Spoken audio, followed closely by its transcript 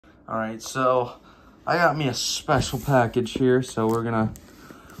Alright, so I got me a special package here, so we're gonna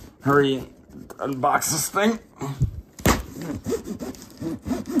hurry and unbox this thing.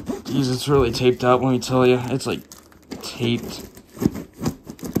 Jeez, it's really taped up, let me tell you. It's like taped.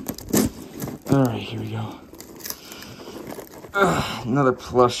 Alright, here we go. Another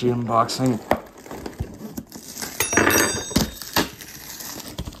plushie unboxing.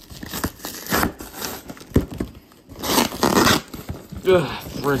 Ugh,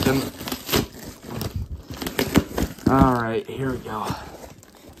 freaking. Alright, here we go.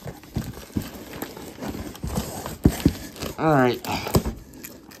 Alright.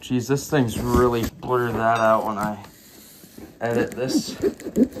 Jeez, this thing's really blurred that out when I edit this.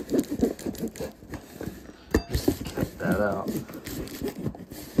 Just cut that out.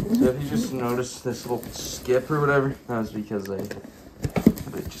 So if you just noticed this little skip or whatever, that was because they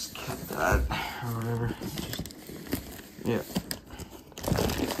just cut that or whatever. Yeah.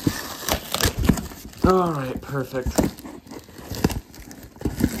 Alright, perfect.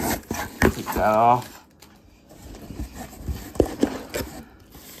 Take that off.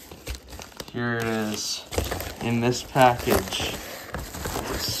 Here it is. In this package.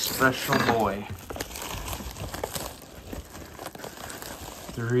 Special boy.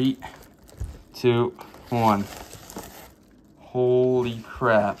 3, 2, 1. Holy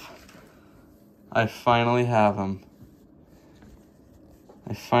crap. I finally have him.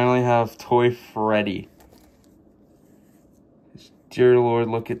 I finally have Toy Freddy. Dear Lord,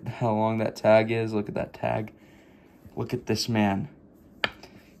 look at how long that tag is. Look at that tag. Look at this man.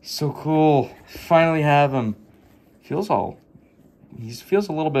 He's so cool. Finally have him. He feels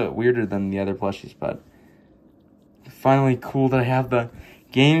a little bit weirder than the other plushies, but finally cool that I have the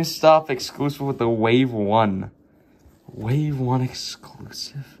GameStop exclusive with the Wave 1. Wave 1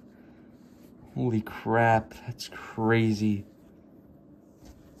 exclusive. Holy crap, that's crazy.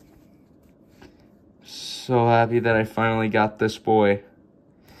 So happy that I finally got this boy.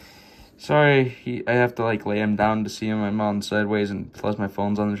 Sorry, I have to like lay him down to see him. I'm on sideways and plus my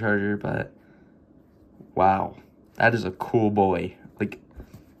phone's on the charger, but wow, that is a cool boy. Like,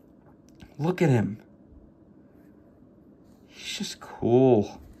 look at him. He's just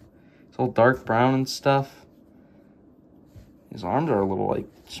cool. It's all dark brown and stuff. His arms are a little like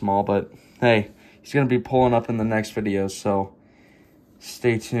small, but hey, he's gonna be pulling up in the next video, so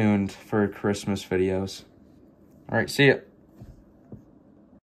stay tuned for Christmas videos. All right, see ya.